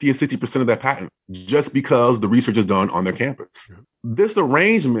 50 and 60% of that patent just because the research is done on their campus. This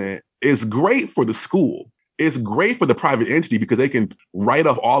arrangement is great for the school. It's great for the private entity because they can write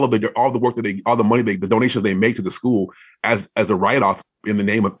off all the work all the money, the donations they make to the school as a write-off in the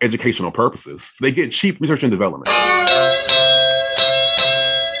name of educational purposes. So they get cheap research and development.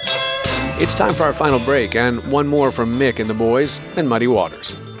 It's time for our final break, and one more from Mick and the boys and Muddy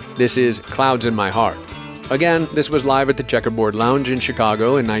Waters. This is Clouds in My Heart. Again, this was live at the Checkerboard Lounge in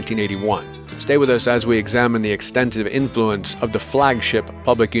Chicago in 1981. Stay with us as we examine the extensive influence of the flagship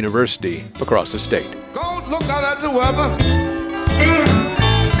public university across the state. Go look out at the weather.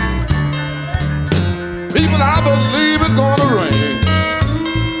 People, I believe it's gonna rain.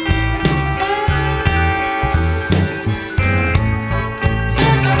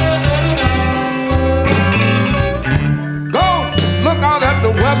 Go look out at the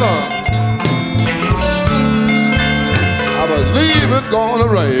weather. I believe it's gonna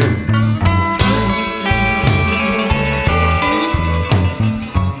rain.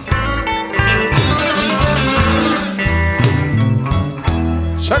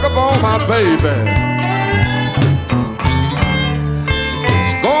 Check up on my baby.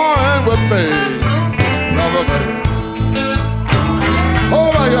 She's going with me. Another day. Oh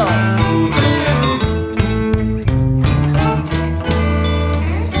my God.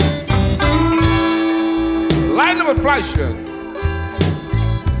 Lightning was flashing.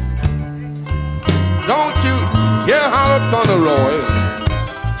 Don't you hear how the thunder roars?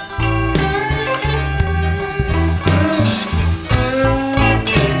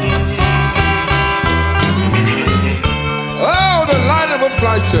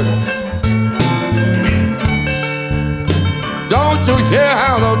 Flashing. Don't you hear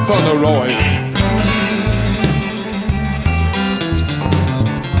how the thunder roaring?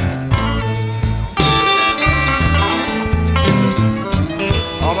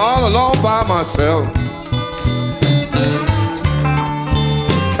 I'm all alone by myself.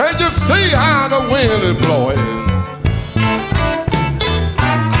 Can't you see how the wind is blowing?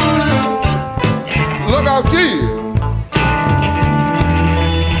 Look out here.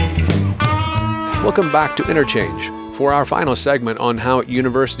 Welcome back to Interchange. For our final segment on how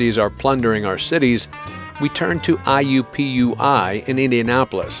universities are plundering our cities, we turn to IUPUI in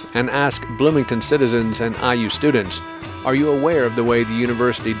Indianapolis and ask Bloomington citizens and IU students, are you aware of the way the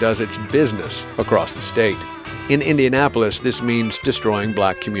university does its business across the state? In Indianapolis, this means destroying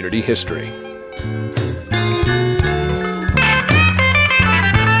Black community history.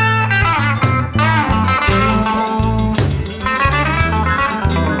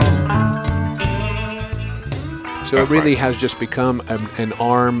 So That's it really right. has just become an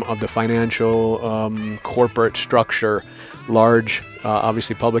arm of the financial corporate structure. Large,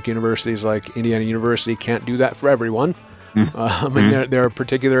 obviously, public universities like Indiana University can't do that for everyone. And there are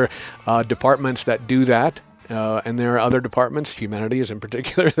particular departments that do that. And there are other departments, humanities in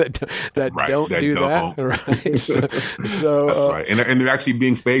particular, that Right. don't That do don't. that. Right. So That's right. And they're actually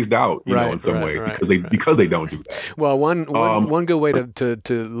being phased out, in some ways because they don't do that. Well, one good way to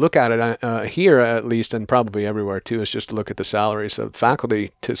look at it here, at least, and probably everywhere too, is just to look at the salaries of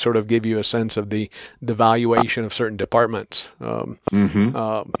faculty to sort of give you a sense of the valuation of certain departments.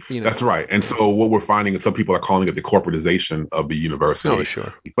 That's right. And so what we're finding is some people are calling it the corporatization of the university. Oh,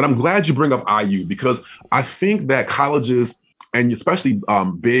 sure. But I'm glad you bring up IU because I think that colleges, and especially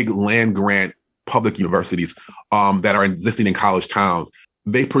big land grant public universities that are existing in college towns,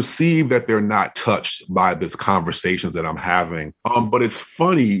 they perceive that they're not touched by these conversations that I'm having. But it's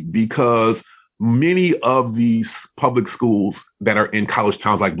funny because many of these public schools that are in college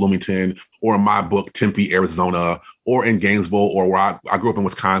towns like Bloomington, or in my book, Tempe, Arizona, or in Gainesville, or where I grew up in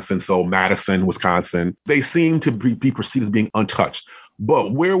Wisconsin, so Madison, Wisconsin, they seem to be perceived as being untouched.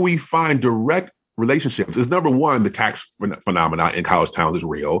 But where we find direct relationships is, number one, the tax phenomena in college towns is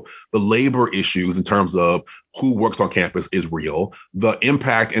real. The labor issues in terms of who works on campus is real. The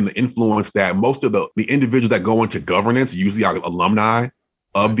impact and the influence that most of the individuals that go into governance usually are alumni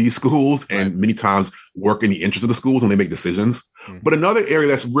of these schools, and many times work in the interest of the schools when they make decisions. But another area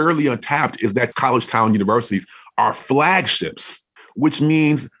that's rarely untapped is that college town universities are flagships, which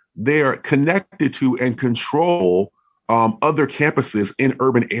means they're connected to and control other campuses in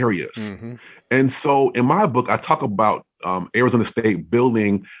urban areas. And so in my book, I talk about Arizona State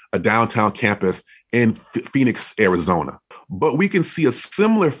building a downtown campus in Phoenix, Arizona. But we can see a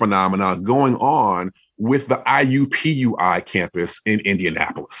similar phenomenon going on with the IUPUI campus in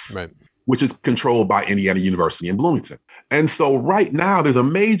Indianapolis, which is controlled by Indiana University in Bloomington. And so right now, there's a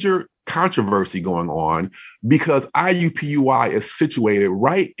major controversy going on because IUPUI is situated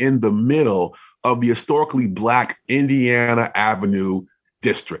right in the middle of the historically Black Indiana Avenue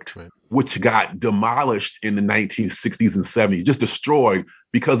district, which got demolished in the 1960s and 70s, just destroyed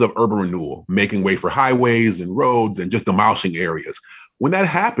because of urban renewal, making way for highways and roads and just demolishing areas. When that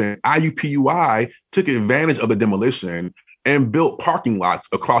happened, IUPUI took advantage of the demolition and built parking lots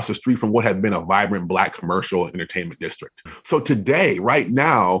across the street from what had been a vibrant Black commercial entertainment district. So today, right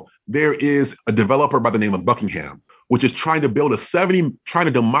now, there is a developer by the name of Buckingham, which is trying to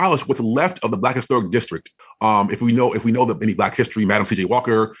demolish what's left of the Black historic district. If we know any Black history, Madam C.J.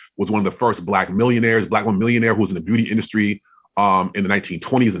 Walker was one of the first Black woman millionaire who was in the beauty industry in the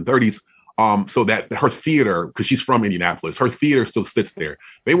 1920s and 30s. So that her theater, because she's from Indianapolis, her theater still sits there.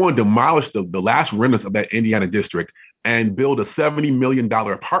 They want to demolish the last remnants of that Indiana district and build a $70 million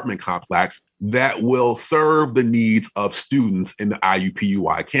apartment complex that will serve the needs of students in the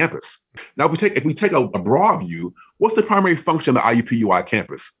IUPUI campus. Now, if we take a broad view, what's the primary function of the IUPUI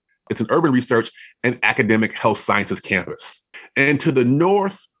campus? It's an urban research and academic health sciences campus. And to the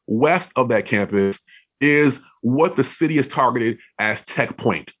northwest of that campus is what the city has targeted as Tech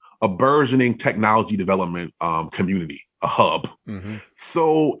Point, a burgeoning technology development community, a hub.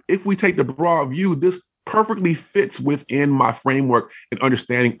 So if we take the broad view, this perfectly fits within my framework and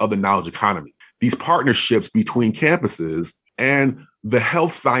understanding of the knowledge economy. These partnerships between campuses and the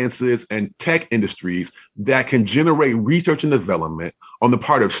health sciences and tech industries that can generate research and development on the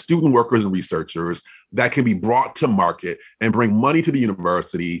part of student workers and researchers that can be brought to market and bring money to the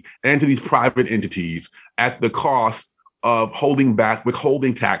university and to these private entities at the cost of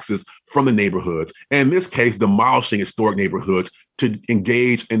withholding taxes from the neighborhoods, and in this case, demolishing historic neighborhoods to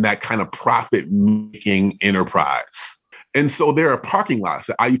engage in that kind of profit-making enterprise. And so there are parking lots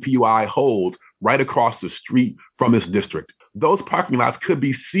that IUPUI holds right across the street from this district. Those parking lots could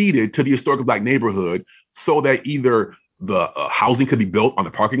be ceded to the historic Black neighborhood so that either the housing could be built on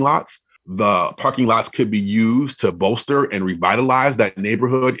the parking lots, the parking lots could be used to bolster and revitalize that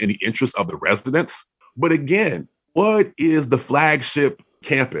neighborhood in the interest of the residents. But again, what is the flagship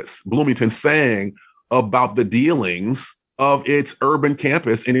campus, Bloomington, saying about the dealings of its urban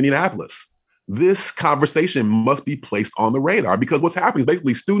campus in Indianapolis? This conversation must be placed on the radar because what's happening is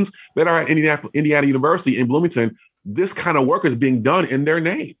basically students that are at Indiana University in Bloomington, this kind of work is being done in their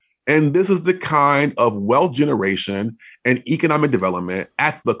name. And this is the kind of wealth generation and economic development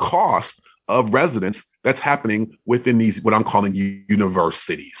at the cost of residents that's happening within these, what I'm calling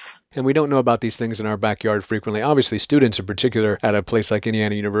universities. And we don't know about these things in our backyard frequently. Obviously, students in particular at a place like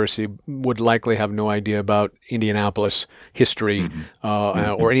Indiana University would likely have no idea about Indianapolis history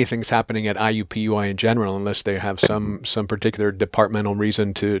or anything's happening at IUPUI in general, unless they have some particular departmental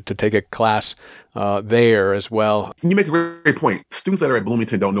reason to take a class there as well. You make a great point. Students that are at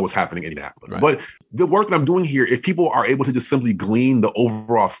Bloomington don't know what's happening in Indianapolis. Right. But the work that I'm doing here, if people are able to just simply glean the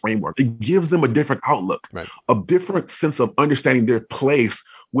overall framework, it gives them a different outlook, a different sense of understanding their place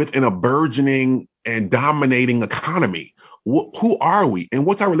within a burgeoning and dominating economy. Who are we? And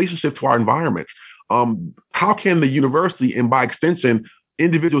what's our relationship to our environments? How can the university, and by extension,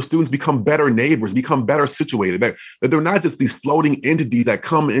 individual students become better neighbors, become better situated, that they're not just these floating entities that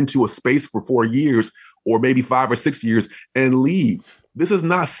come into a space for 4 years or maybe 5 or 6 years and leave. This is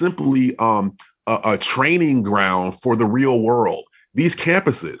not simply a training ground for the real world. These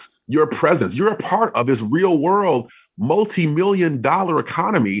campuses, your presence, you're a part of this real world, multi-million-dollar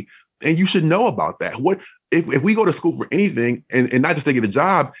economy, and you should know about that. If we go to school for anything and not just to get a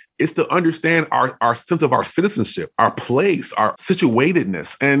job, it's to understand our sense of our citizenship, our place, our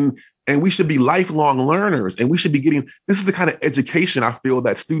situatedness. And we should be lifelong learners, and we should be getting, this is the kind of education I feel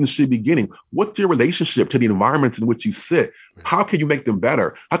that students should be getting. What's your relationship to the environments in which you sit? How can you make them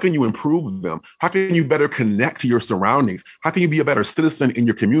better? How can you improve them? How can you better connect to your surroundings? How can you be a better citizen in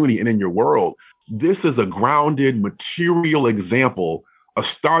your community and in your world? This is a grounded, material example, a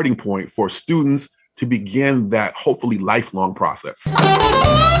starting point for students to begin that hopefully lifelong process.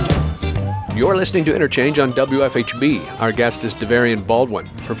 You're listening to Interchange on WFHB. Our guest is Davarian Baldwin,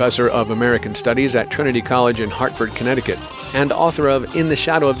 professor of American Studies at Trinity College in Hartford, Connecticut, and author of In the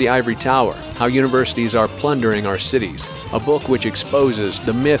Shadow of the Ivory Tower, How Universities Are Plundering Our Cities, a book which exposes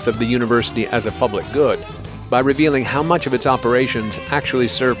the myth of the university as a public good by revealing how much of its operations actually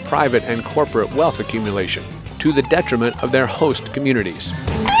serve private and corporate wealth accumulation to the detriment of their host communities.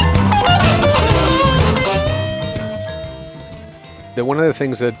 One of the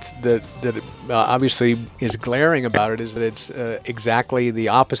things that obviously is glaring about it is that it's exactly the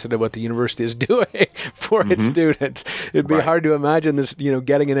opposite of what the university is doing for its students. It'd be hard to imagine this,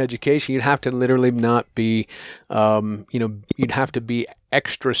 getting an education. You'd have to literally not be, you'd have to be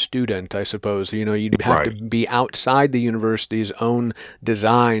extra student, I suppose. You'd have to be outside the university's own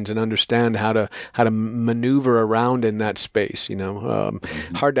designs and understand how to maneuver around in that space.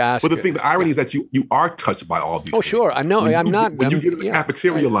 Hard to ask. But the irony is that you are touched by all these. Oh, things. Sure. I know. I'm not. When you get in the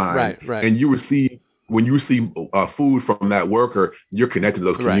cafeteria line, and you receive. When you receive food from that worker, you're connected to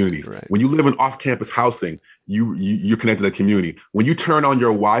those communities. When you live in off-campus housing, you're connected to that community. When you turn on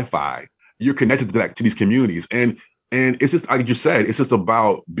your Wi-Fi, you're connected to these communities. And it's just, like you said, it's just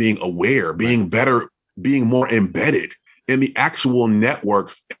about being aware, being better, being more embedded in the actual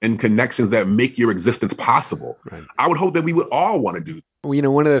networks and connections that make your existence possible. I would hope that we would all want to do.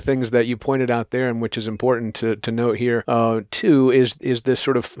 Well, one of the things that you pointed out there, and which is important to note here, too, is this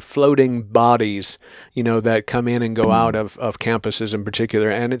sort of floating bodies, that come in and go out of campuses in particular.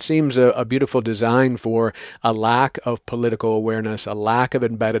 And it seems a beautiful design for a lack of political awareness, a lack of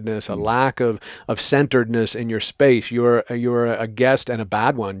embeddedness, a lack of centeredness in your space. You're a guest, and a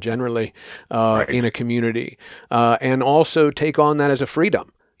bad one generally, in a community, and also take on that as a freedom.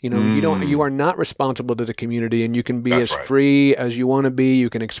 You are not responsible to the community, and you can be as free as you want to be. You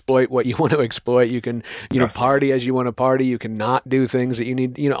can exploit what you want to exploit. You can, party as you want to party. You can not do things that you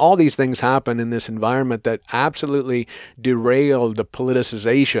need. All these things happen in this environment that absolutely derail the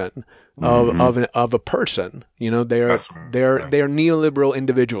politicization of a person. They're neoliberal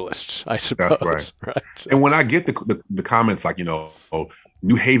individualisds, I suppose. That's right. So. And when I get the comments like,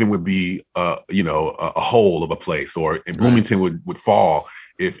 New Haven would be a hole of a place, or Bloomington would fall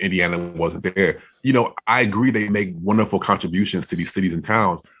if Indiana wasn't there. I agree they make wonderful contributions to these cities and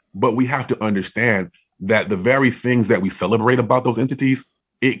towns, but we have to understand that the very things that we celebrate about those entities,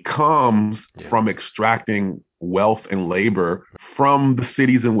 it comes from extracting wealth and labor from the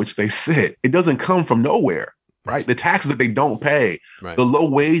cities in which they sit. It doesn't come from nowhere, right? The taxes that they don't pay, the low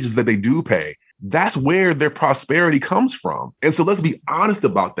wages that they do pay, that's where their prosperity comes from. And so let's be honest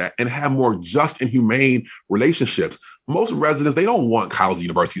about that and have more just and humane relationships. Most residents, they don't want college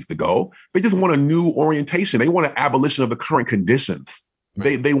universities to go. They just want a new orientation. They want an abolition of the current conditions.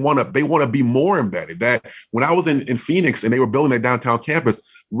 They want to be more embedded. That when I was in Phoenix and they were building their downtown campus,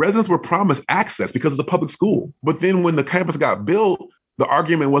 residents were promised access because it's a public school. But then when the campus got built, the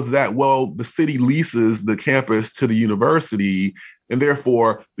argument was that, well, the city leases the campus to the university, And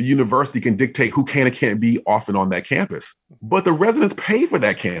therefore, the university can dictate who can and can't be off and on that campus. But the residents pay for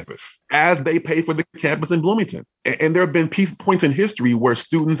that campus as they pay for the campus in Bloomington. And there have been points in history where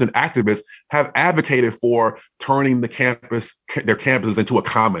students and activists have advocated for turning their campuses into a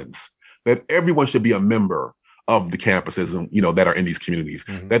commons, that everyone should be a member of the campuses, that are in these communities,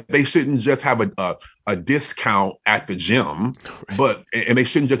 that they shouldn't just have a discount at the gym, and they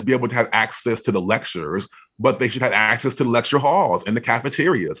shouldn't just be able to have access to the lectures, but they should have access to the lecture halls and the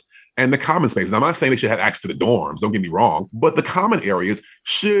cafeterias and the common spaces. I'm not saying they should have access to the dorms, don't get me wrong, but the common areas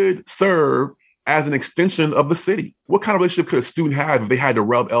should serve as an extension of the city. What kind of relationship could a student have if they had to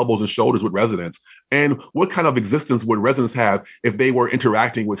rub elbows and shoulders with residents? And what kind of existence would residents have if they were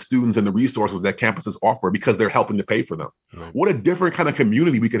interacting with students and the resources that campuses offer because they're helping to pay for them? Right. What a different kind of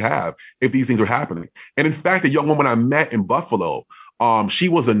community we could have if these things were happening. And in fact, a young woman I met in Buffalo, she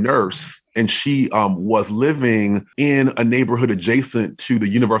was a nurse and she was living in a neighborhood adjacent to the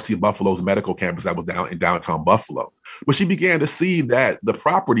University of Buffalo's medical campus that was in downtown Buffalo. But she began to see that the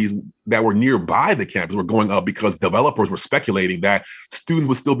properties that were nearby the campus were going up because developers were speculating that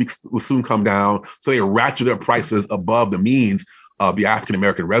students would soon come down. So they ratcheted up prices above the means of the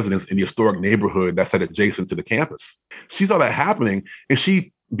African-American residents in the historic neighborhood that sat adjacent to the campus. She saw that happening and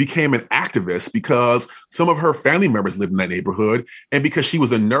she became an activist because some of her family members lived in that neighborhood. And because she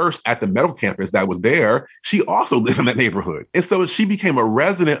was a nurse at the medical campus that was there, she also lived in that neighborhood. And so she became a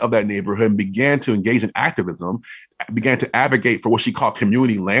resident of that neighborhood and began to engage in activism, began to advocate for what she called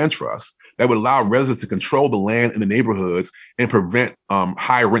community land trusts that would allow residents to control the land in the neighborhoods and prevent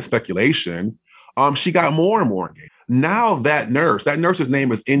high rent speculation. She got more and more engaged. Now that nurse's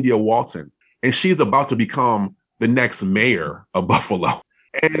name is India Walton, and she's about to become the next mayor of Buffalo.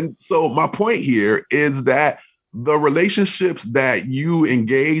 And so my point here is that the relationships that you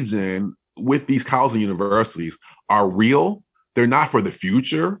engage in with these colleges and universities are real. They're not for the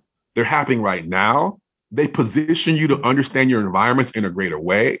future. They're happening right now. They position you to understand your environments in a greater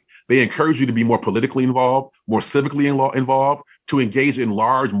way. They encourage you to be more politically involved, more civically involved, to engage in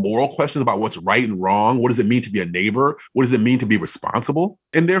large moral questions about what's right and wrong. What does it mean to be a neighbor? What does it mean to be responsible?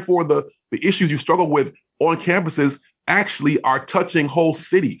 And therefore, the issues you struggle with on campuses actually are touching whole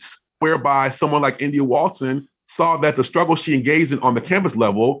cities, whereby someone like India Walton saw that the struggle she engaged in on the campus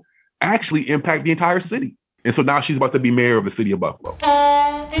level actually impact the entire city. And so now she's about to be mayor of the city of Buffalo.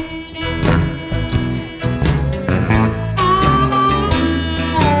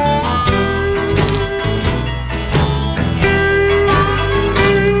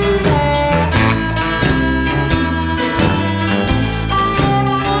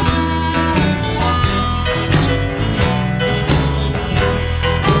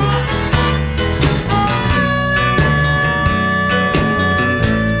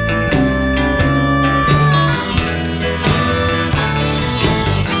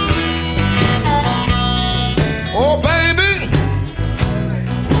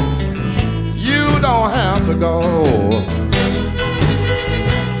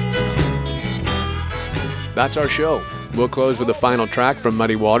 That's our show. We'll close with a final track from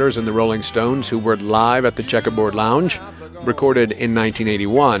Muddy Waters and the Rolling Stones, who were live at the Checkerboard Lounge, recorded in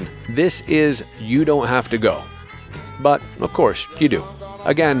 1981. This is You Don't Have to Go. But, of course, you do.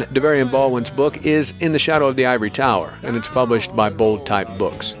 Again, DeVarian Baldwin's book is In the Shadow of the Ivory Tower, and it's published by Bold Type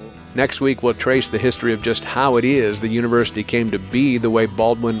Books. Next week, we'll trace the history of just how it is the university came to be the way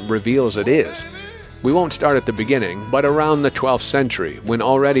Baldwin reveals it is. We won't start at the beginning, but around the 12th century, when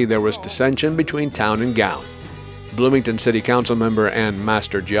already there was dissension between town and gown. Bloomington City Council member and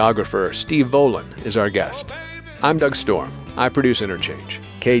master geographer Steve Volan is our guest. I'm Doug Storm. I produce Interchange.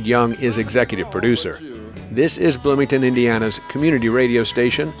 Cade Young is executive producer. This is Bloomington, Indiana's community radio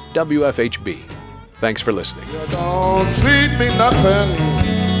station, WFHB. Thanks for listening. You don't treat me nothing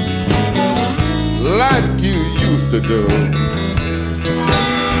like you used to do.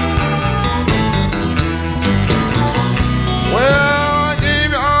 Well, I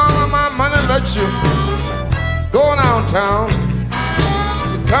gave you all of my money, let you go downtown.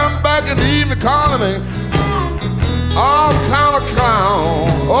 You come back in the evening calling me all kind of clown.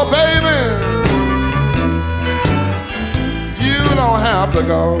 Oh, baby, you don't have to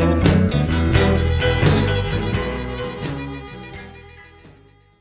go.